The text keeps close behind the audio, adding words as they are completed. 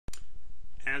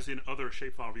As in other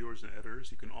shapefile viewers and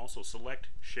editors, you can also select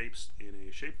shapes in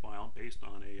a shapefile based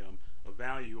on a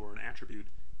value or an attribute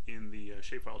in the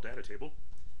shapefile data table.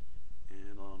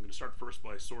 And I'm going to start first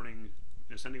by sorting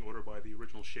in ascending order by the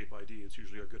original shape ID. It's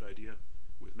usually a good idea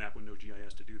with MapWindow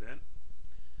GIS to do that.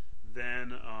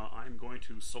 Then I'm going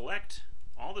to select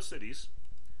all the cities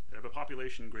that have a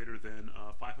population greater than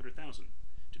 500,000.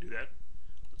 To do that,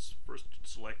 let's first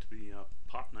select the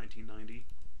POP 1990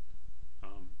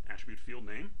 attribute field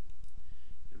name,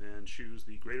 and then choose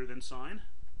the greater than sign,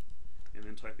 and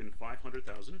then type in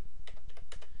 500,000.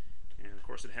 And of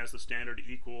course it has the standard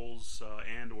equals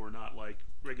and or not like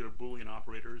regular Boolean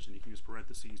operators, and you can use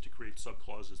parentheses to create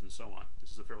subclauses and so on.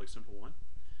 This is a fairly simple one.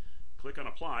 Click on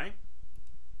Apply,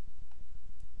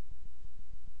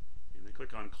 and then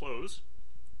click on Close.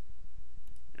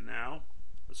 And now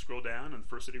let's scroll down, and the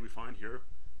first city we find here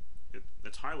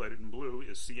that's highlighted in blue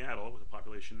is Seattle, with a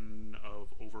population of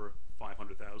over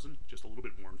 500,000, just a little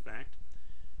bit more in fact.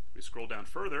 If we scroll down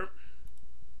further,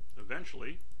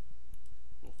 eventually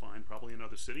we'll find probably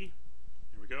another city.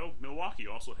 There we go. Milwaukee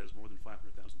also has more than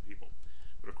 500,000 people.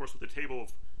 But of course with the table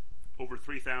of over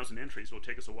 3,000 entries, it will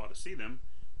take us a while to see them.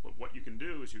 But what you can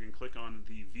do is you can click on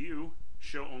the View,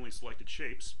 Show Only Selected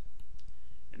Shapes,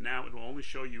 and now it will only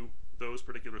show you those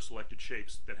particular selected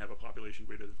shapes that have a population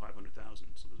greater than 500,000.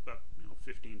 So there's about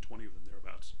 15, 20 of them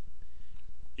thereabouts.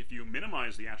 If you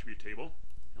minimize the attribute table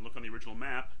and look on the original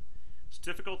map, it's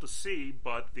difficult to see,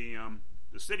 but the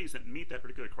cities that meet that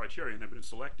particular criteria and have been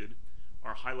selected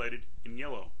are highlighted in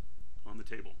yellow on the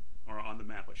table, or on the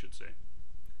map I should say.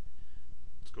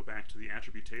 Let's go back to the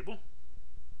attribute table.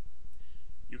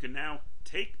 You can now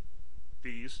take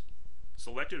these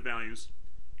selected values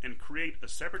and create a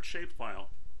separate shapefile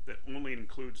that only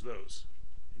includes those.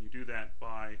 And you do that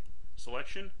by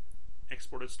selection,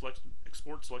 export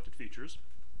selected features.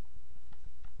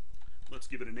 Let's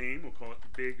give it a name. We'll call it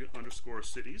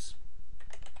big_cities.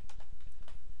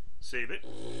 Save it,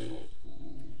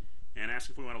 and ask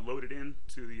if we want to load it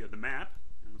into the map.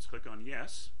 And let's click on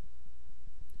Yes.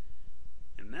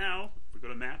 And now, if we go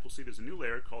to Map, we'll see there's a new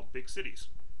layer called Big Cities.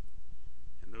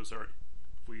 And those are,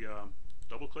 if we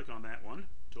double-click on that one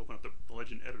to open up the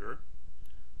legend editor,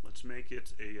 let's make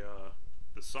it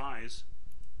the size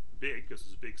big, because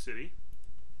it's a big city.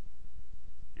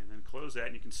 And then close that,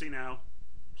 and you can see now,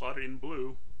 plotted in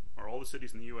blue, are all the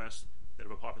cities in the U.S. that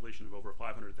have a population of over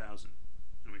 500,000.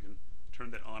 And we can turn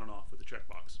that on and off with the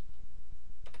checkbox.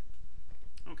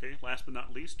 Okay, last but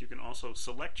not least, you can also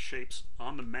select shapes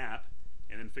on the map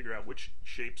and then figure out which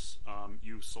shapes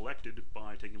you've selected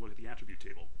by taking a look at the attribute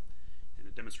table. And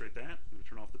to demonstrate that, I'm going to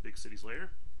turn off the Big Cities layer.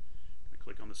 I'm going to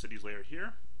click on the Cities layer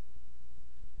here,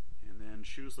 and then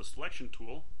choose the Selection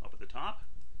tool up at the top,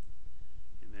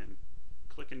 and then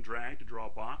click and drag to draw a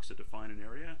box to define an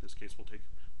area. In this case, we'll take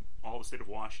all the state of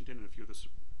Washington and a few of the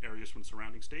areas from the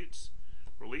surrounding states.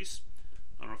 Release.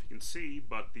 I don't know if you can see,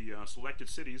 but the selected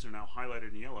cities are now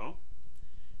highlighted in yellow.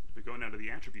 If we go now to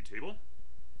the attribute table,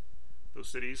 those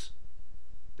cities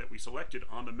that we selected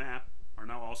on the map are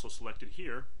now also selected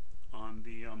here on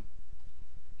the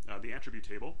attribute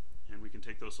table, and we can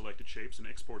take those selected shapes and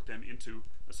export them into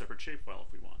a separate shapefile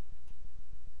if we want.